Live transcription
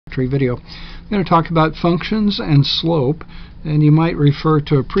introductory video. I'm going to talk about functions and slope, and you might refer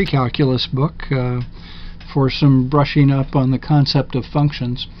to a pre-calculus book for some brushing up on the concept of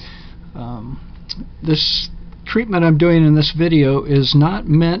functions. This treatment I'm doing in this video is not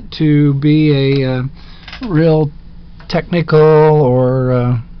meant to be a real technical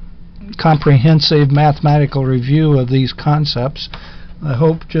or comprehensive mathematical review of these concepts. I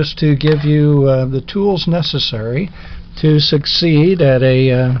hope just to give you the tools necessary to succeed at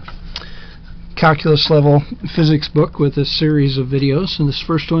a calculus level physics book with a series of videos. And this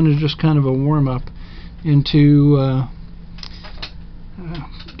first one is just kind of a warm-up into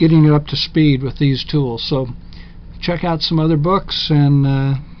getting you up to speed with these tools. So check out some other books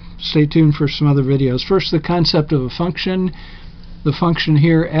and stay tuned for some other videos. First, the concept of a function. The function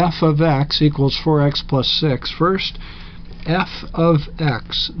here, f of x equals 4x plus 6. First, f of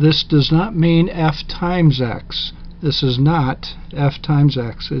x. This does not mean f times x. This is not f times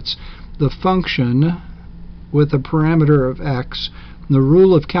x. It's the function with a parameter of x. The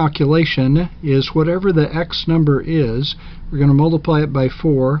rule of calculation is whatever the x number is, we're going to multiply it by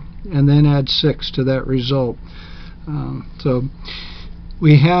 4 and then add 6 to that result. So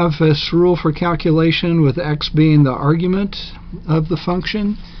we have this rule for calculation with x being the argument of the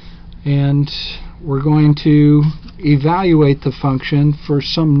function, and we're going to evaluate the function for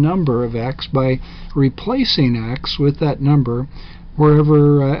some number of x by replacing x with that number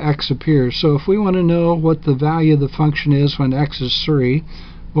wherever x appears. So if we want to know what the value of the function is when x is 3,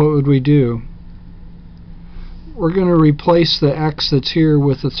 what would we do? We're going to replace the x that's here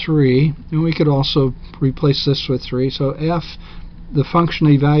with a 3, and we could also replace this with 3. So f, the function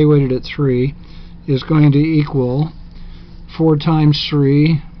evaluated at 3, is going to equal 4 times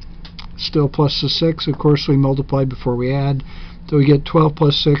 3, still plus the 6. Of course, we multiply before we add. So we get 12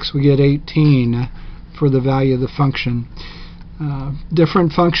 plus 6, we get 18 for the value of the function.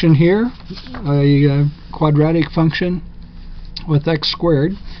 Different function here, a quadratic function with x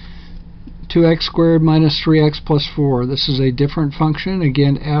squared. 2x squared minus 3x plus 4. This is a different function,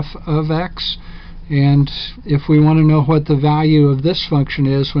 again f of x. And if we want to know what the value of this function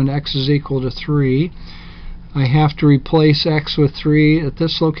is when x is equal to 3, I have to replace x with 3 at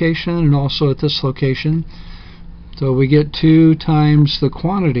this location and also at this location. So we get 2 times the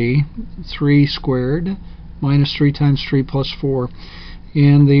quantity, 3 squared, minus 3 times 3 plus 4.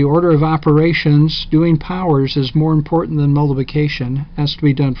 In the order of operations, doing powers is more important than multiplication. It has to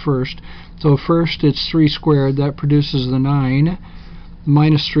be done first. So first it's 3 squared, that produces the 9.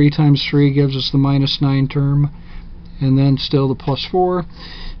 Minus 3 times 3 gives us the minus 9 term, and then still the plus 4.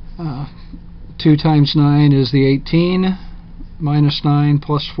 2 times 9 is the 18, minus 9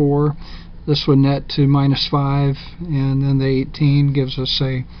 plus 4. This would net to minus 5, and then the 18 gives us,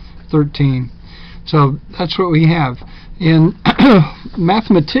 say, 13. So that's what we have. And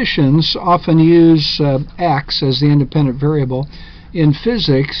mathematicians often use x as the independent variable. In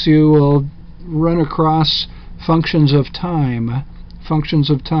physics, you will run across functions of time. Functions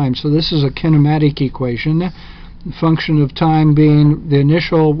of time. So this is a kinematic equation. The function of time being the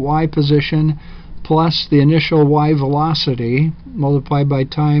initial y position plus the initial y velocity multiplied by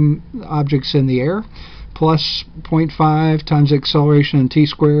time objects in the air plus 0.5 times acceleration in t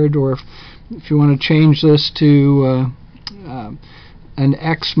squared, or if you want to change this to an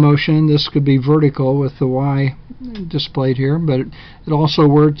x motion, this could be vertical with the y displayed here, but it also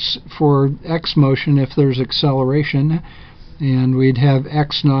works for x motion if there's acceleration, and we'd have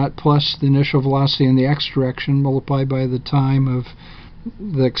x naught plus the initial velocity in the x direction multiplied by the time of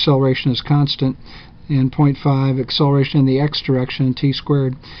the acceleration is constant, and 0.5 acceleration in the x direction, t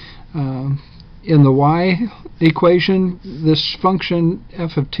squared. In the y equation, this function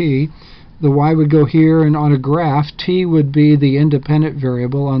f of t, the y would go here, and on a graph, t would be the independent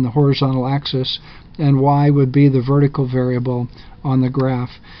variable on the horizontal axis, and y would be the vertical variable on the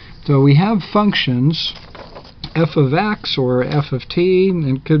graph. So we have functions, f of x or f of t,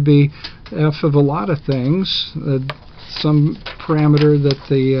 and it could be f of a lot of things, some parameter that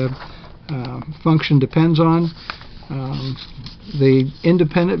the function depends on. The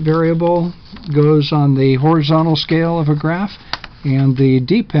independent variable goes on the horizontal scale of a graph, and the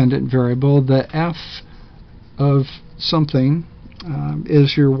dependent variable, the f of something,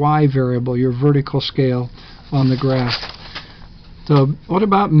 is your y variable, your vertical scale on the graph. So what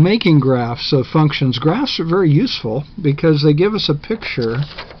about making graphs of functions? Graphs are very useful because they give us a picture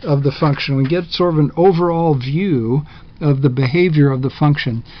of the function. We get sort of an overall view of the behavior of the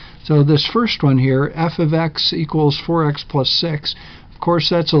function. So this first one here, f of x equals 4x plus 6, of course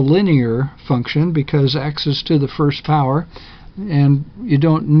that's a linear function because x is to the first power, and you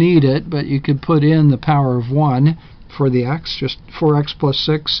don't need it, but you could put in the power of 1 for the x, just 4x plus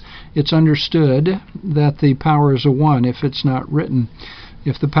 6, it's understood that the power is a 1 if it's not written.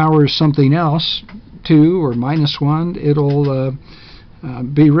 If the power is something else, 2 or minus 1, it'll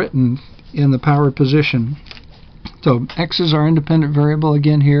be written in the power position. So x is our independent variable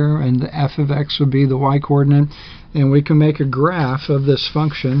again here, and the f of x would be the y-coordinate, and we can make a graph of this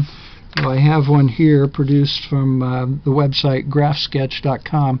function. Well, I have one here produced from the website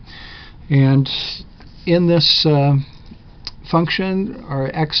graphsketch.com, and in this function, our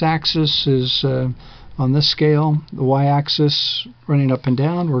x-axis is on this scale, the y-axis running up and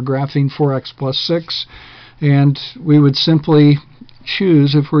down. We're graphing 4x plus 6, and we would simply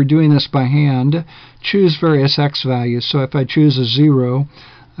choose, if we're doing this by hand, choose various x values. So if I choose a 0,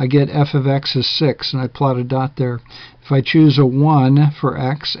 I get f of x is 6, and I plot a dot there. If I choose a 1 for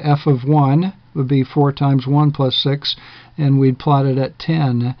x, f of 1 would be 4 times 1 plus 6, and we'd plot it at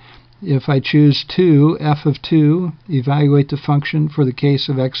 10. If I choose 2, f of 2, evaluate the function for the case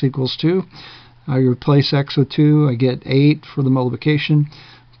of x equals 2. I replace x with 2, I get 8 for the multiplication,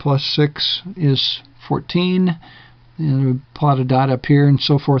 plus 6 is 14. And we plot a dot up here, and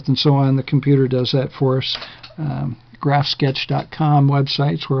so forth and so on. The computer does that for us. Graphsketch.com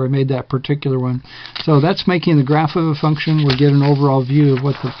websites where I made that particular one. So that's making the graph of a function. We get an overall view of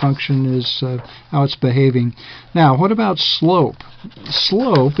what the function is, how it's behaving. Now, what about slope?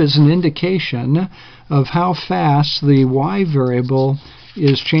 Slope is an indication of how fast the y variable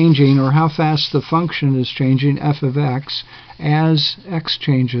is changing, or how fast the function is changing, f of x, as x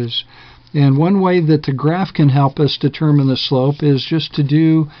changes. And one way that the graph can help us determine the slope is just to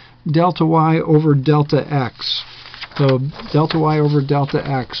do delta y over delta x. So delta y over delta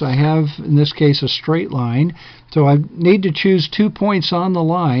x. I have, in this case, a straight line. So I need to choose 2 points on the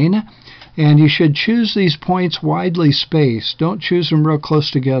line, and you should choose these points widely spaced. Don't choose them real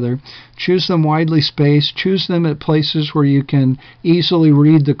close together. Choose them widely spaced. Choose them at places where you can easily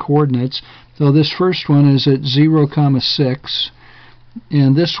read the coordinates. So this first one is at 0, 6.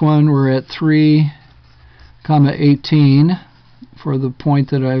 And this one we're at 3, 18 for the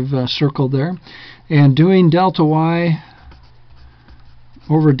point that I've circled there. And doing delta y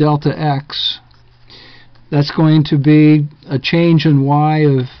over delta x, that's going to be a change in y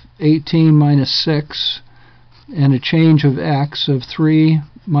of 18 minus 6 and a change of x of 3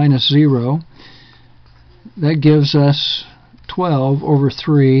 minus 0. That gives us 12 over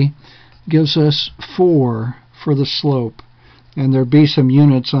 3, gives us 4 for the slope. And there'll be some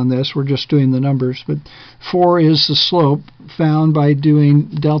units on this. We're just doing the numbers. But 4 is the slope found by doing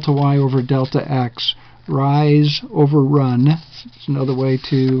delta y over delta x. Rise over run. It's another way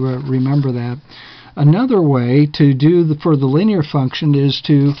to remember that. Another way to do for the linear function is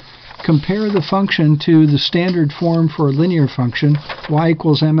to compare the function to the standard form for a linear function, y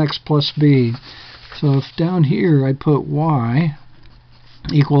equals mx plus b. So if down here I put y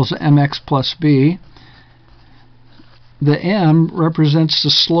equals mx plus b, the m represents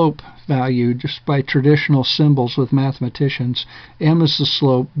the slope value just by traditional symbols with mathematicians. M is the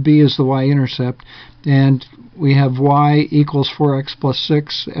slope, b is the y-intercept, and we have y equals 4x plus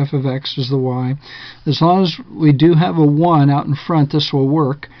 6, f of x is the y. As long as we do have a 1 out in front, this will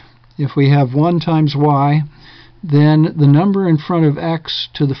work. If we have 1 times y, then the number in front of x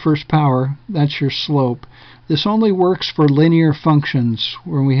to the first power, that's your slope. This only works for linear functions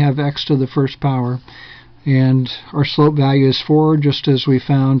where we have x to the first power. And our slope value is 4, just as we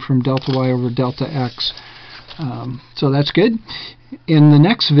found from delta y over delta x. So that's good. In the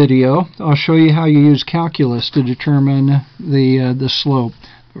next video, I'll show you how you use calculus to determine the slope.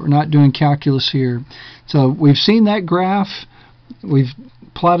 But we're not doing calculus here. So we've seen that graph. We've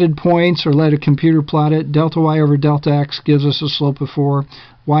plotted points or let a computer plot it. Delta y over delta x gives us a slope of 4.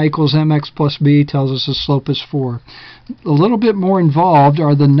 Y equals mx plus b tells us the slope is 4. A little bit more involved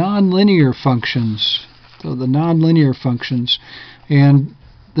are the nonlinear functions. So the nonlinear functions, and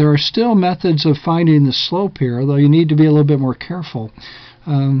there are still methods of finding the slope here, although you need to be a little bit more careful.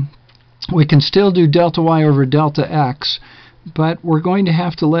 We can still do delta y over delta x, but we're going to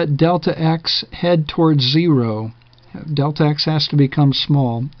have to let delta x head towards 0. Delta x has to become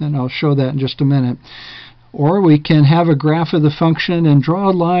small, and I'll show that in just a minute. Or we can have a graph of the function and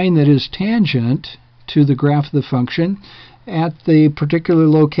draw a line that is tangent to the graph of the function at the particular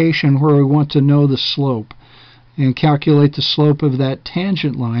location where we want to know the slope, and calculate the slope of that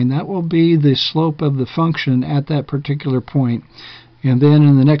tangent line. That will be the slope of the function at that particular point. And then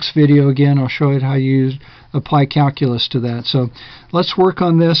in the next video again I'll show you how you apply calculus to that. So let's work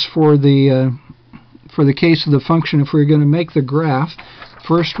on this for the case of the function. If we're going to make the graph,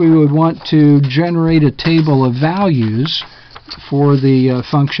 first we would want to generate a table of values for the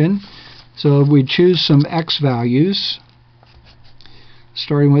function. So we choose some x values.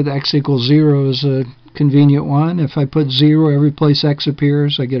 Starting with x equals 0 is a convenient one. If I put 0 every place x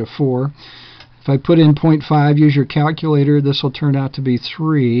appears, I get a 4. If I put in 0.5, use your calculator, this will turn out to be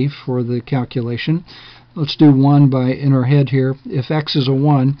 3 for the calculation. Let's do 1 in our head here. If x is a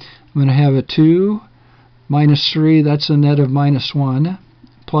 1, I'm going to have a 2 minus 3, that's a net of minus 1,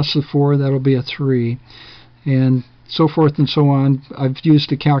 plus the 4, that'll be a 3. And so forth and so on. I've used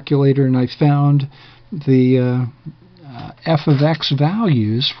a calculator and I found the f of x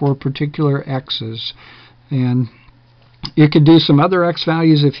values for particular x's. And you could do some other x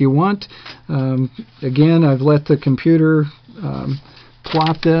values if you want. Again, I've let the computer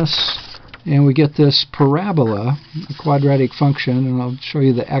plot this, and we get this parabola, a quadratic function, and I'll show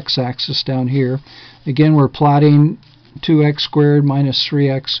you the x-axis down here. Again, we're plotting 2x squared minus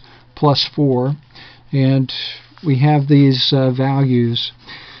 3x plus 4, and we have these values.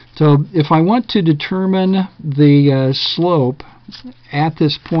 So if I want to determine the slope at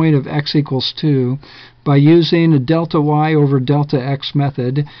this point of x equals 2 by using a delta y over delta x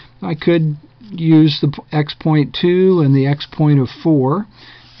method, I could use the x point 2 and the x point of 4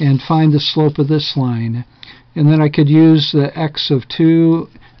 and find the slope of this line. And then I could use the x of 2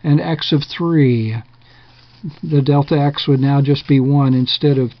 and x of 3. The delta x would now just be 1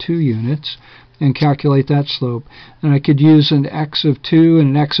 instead of 2 units, and calculate that slope. And I could use an x of 2 and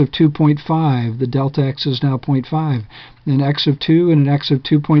an x of 2.5. The delta x is now 0.5. An x of 2 and an x of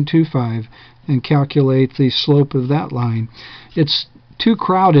 2.25, and calculate the slope of that line. It's too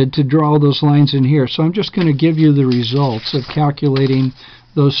crowded to draw those lines in here, so I'm just going to give you the results of calculating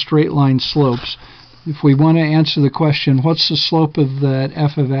those straight line slopes. If we want to answer the question, what's the slope of that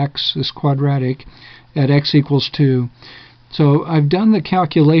f of x, this quadratic, at x equals 2? So I've done the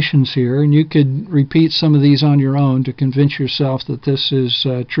calculations here, and you could repeat some of these on your own to convince yourself that this is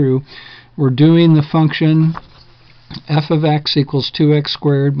true. We're doing the function f of x equals 2x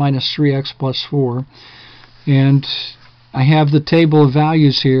squared minus 3x plus 4. And I have the table of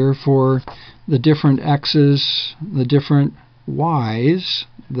values here for the different x's, the different y's,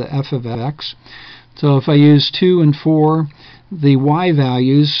 the f of x. So if I use 2 and 4, the y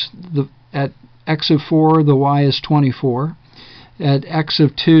values, at x of 4, the y is 24. At x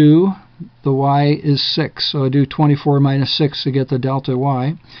of 2, the y is 6. So I do 24 minus 6 to get the delta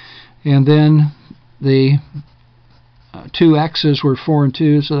y. And then the two x's were 4 and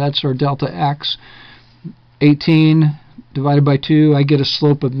 2, so that's our delta x. 18 divided by 2, I get a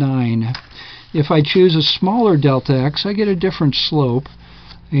slope of 9. If I choose a smaller delta x, I get a different slope,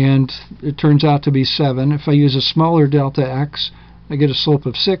 and it turns out to be 7. If I use a smaller delta x, I get a slope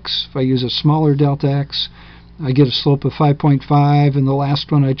of 6. If I use a smaller delta x, I get a slope of 5.5, and the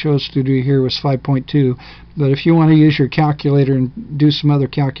last one I chose to do here was 5.2. But if you want to use your calculator and do some other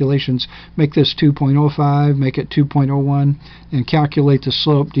calculations, make this 2.05, make it 2.01, and calculate the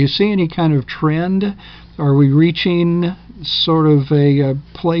slope. Do you see any kind of trend? Are we reaching sort of a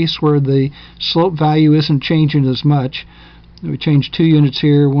place where the slope value isn't changing as much? We changed 2 units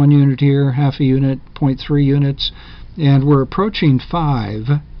here, 1 unit here, half a unit, 0.3 units, and we're approaching 5.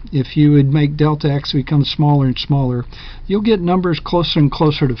 If you would make delta x become smaller and smaller, you'll get numbers closer and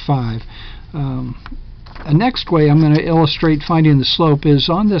closer to 5. A next way I'm going to illustrate finding the slope is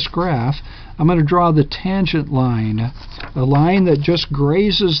on this graph. I'm going to draw the tangent line, a line that just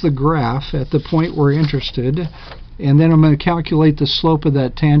grazes the graph at the point we're interested, and then I'm going to calculate the slope of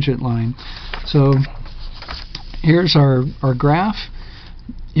that tangent line. So here's our graph.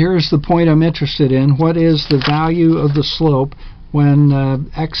 Here's the point I'm interested in. What is the value of the slope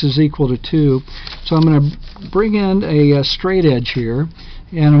when x is equal to 2? So I'm going to bring in a straight edge here,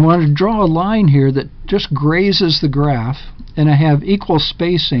 and I want to draw a line here that just grazes the graph, and I have equal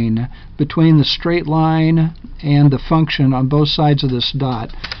spacing between the straight line and the function on both sides of this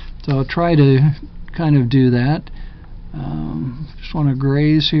dot. So I'll try to kind of do that. Just want to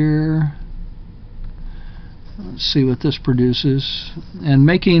graze here. Let's see what this produces. And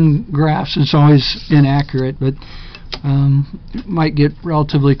making graphs is always inaccurate, but it might get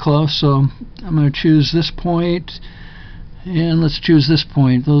relatively close. So I'm going to choose this point, and let's choose this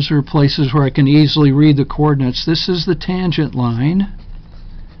point. Those are places where I can easily read the coordinates. This is the tangent line.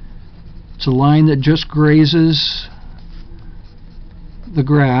 It's a line that just grazes the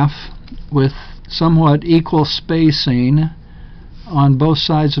graph with somewhat equal spacing on both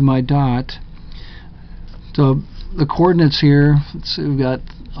sides of my dot. So the coordinates here, let's see, we've got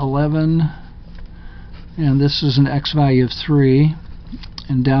 11, and this is an x value of 3,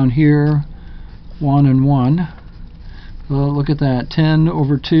 and down here 1 and 1. Well, look at that, 10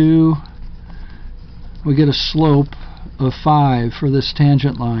 over 2, we get a slope of 5 for this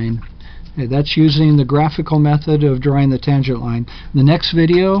tangent line. Okay, that's using the graphical method of drawing the tangent line. The next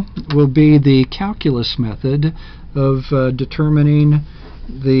video will be the calculus method of determining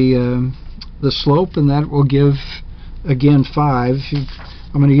the slope, and that will give, again, 5.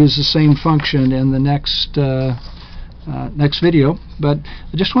 I'm going to use the same function in the next video, but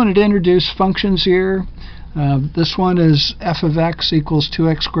I just wanted to introduce functions here. This one is f of x equals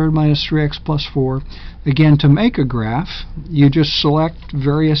 2x squared minus 3x plus 4. Again, to make a graph, you just select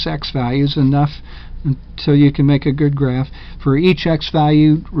various x values, enough until you can make a good graph. For each x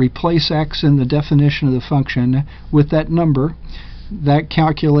value, replace x in the definition of the function with that number. That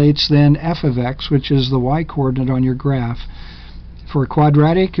calculates then f of x, which is the y-coordinate on your graph. For a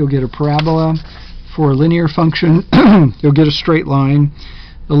quadratic, you'll get a parabola. For a linear function, you'll get a straight line.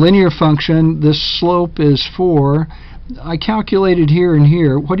 The linear function, this slope is 4. I calculated here and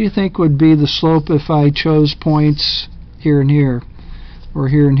here. What do you think would be the slope if I chose points here and here, or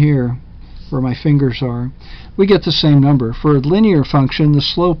here and here, where my fingers are? We get the same number. For a linear function, the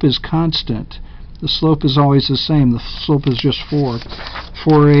slope is constant. The slope is always the same. The slope is just 4.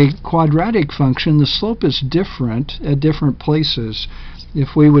 For a quadratic function, the slope is different at different places.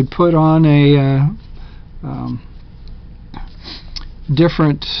 If we would put on a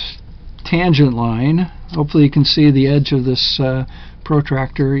different tangent line, hopefully you can see the edge of this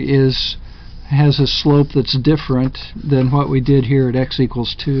protractor has a slope that's different than what we did here at x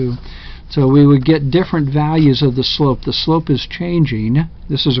equals 2. So we would get different values of the slope. The slope is changing.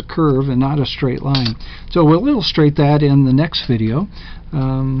 This is a curve and not a straight line. So we'll illustrate that in the next video.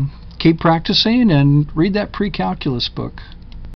 Keep practicing and read that pre-calculus book.